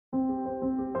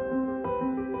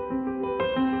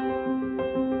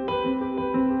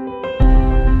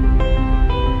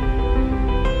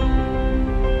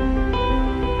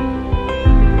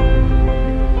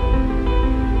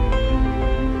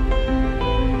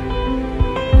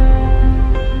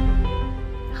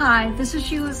Hi, this is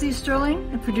Sheila Z.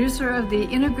 Sterling, the producer of the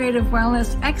Integrative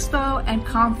Wellness Expo and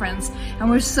Conference, and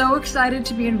we're so excited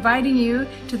to be inviting you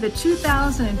to the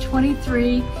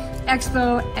 2023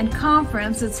 Expo and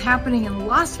Conference. It's happening in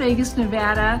Las Vegas,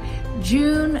 Nevada,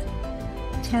 June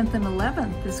 10th and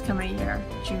 11th this coming year,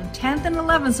 June 10th and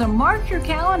 11th, so mark your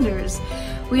calendars.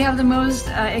 We have the most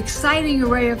exciting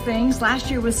array of things.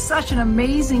 Last year was such an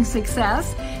amazing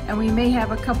success, and we may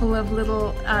have a couple of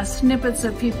little snippets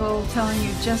of people telling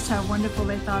you just how wonderful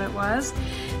they thought it was.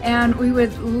 And we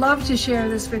would love to share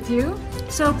this with you.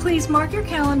 So please mark your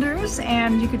calendars,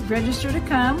 and you could register to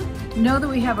come. Know that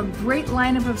we have a great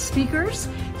lineup of speakers,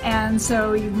 and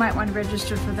so you might want to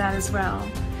register for that as well.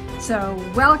 So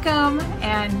welcome,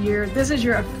 and this is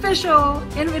your official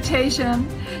invitation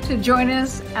to join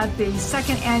us at the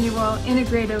second annual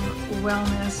Integrative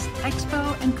Wellness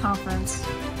Expo and Conference.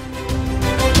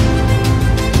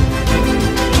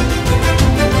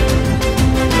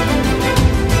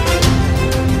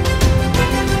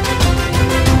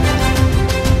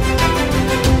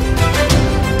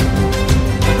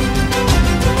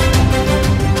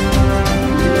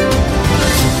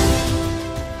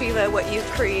 What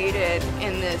you've created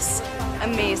in this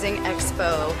amazing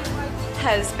expo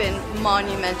has been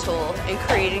monumental in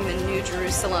creating the New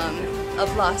Jerusalem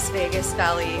of Las Vegas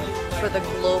Valley for the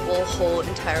global whole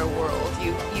entire world.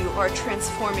 You are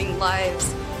transforming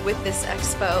lives with this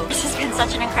expo. This has been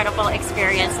such an incredible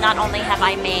experience. Not only have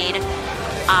I made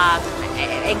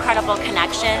incredible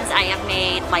connections, I have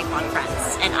made lifelong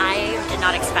friends, and I did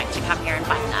not expect to come here and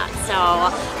find that. So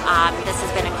this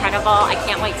has been incredible. I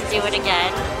can't wait to do it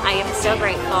again. I am so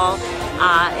grateful.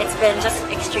 It's been just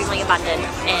extremely abundant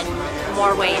in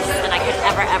more ways than I could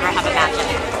ever have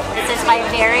imagined. This is my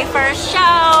very first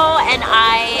show, and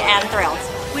I am thrilled.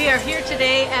 We are here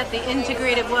today at the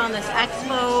Integrative Wellness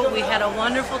Expo. We had a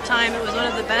wonderful time. It was one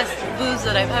of the best booths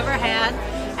that I've ever had.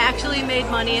 Actually made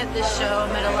money at this show,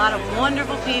 met a lot of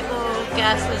wonderful people,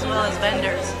 guests, as well as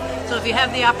vendors. So if you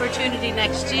have the opportunity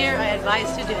next year, I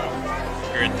advise to do it.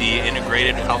 We're at the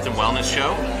Integrated Health and Wellness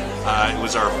Show. It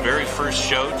was our very first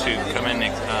show to come and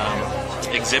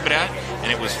exhibit at,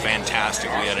 and it was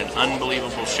fantastic. We had an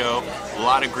unbelievable show. A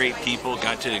lot of great people,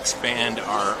 got to expand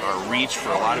our reach for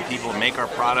a lot of people, make our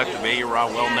product of AURA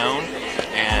well known,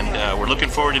 and we're looking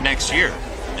forward to next year.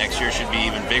 Next year should be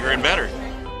even bigger and better.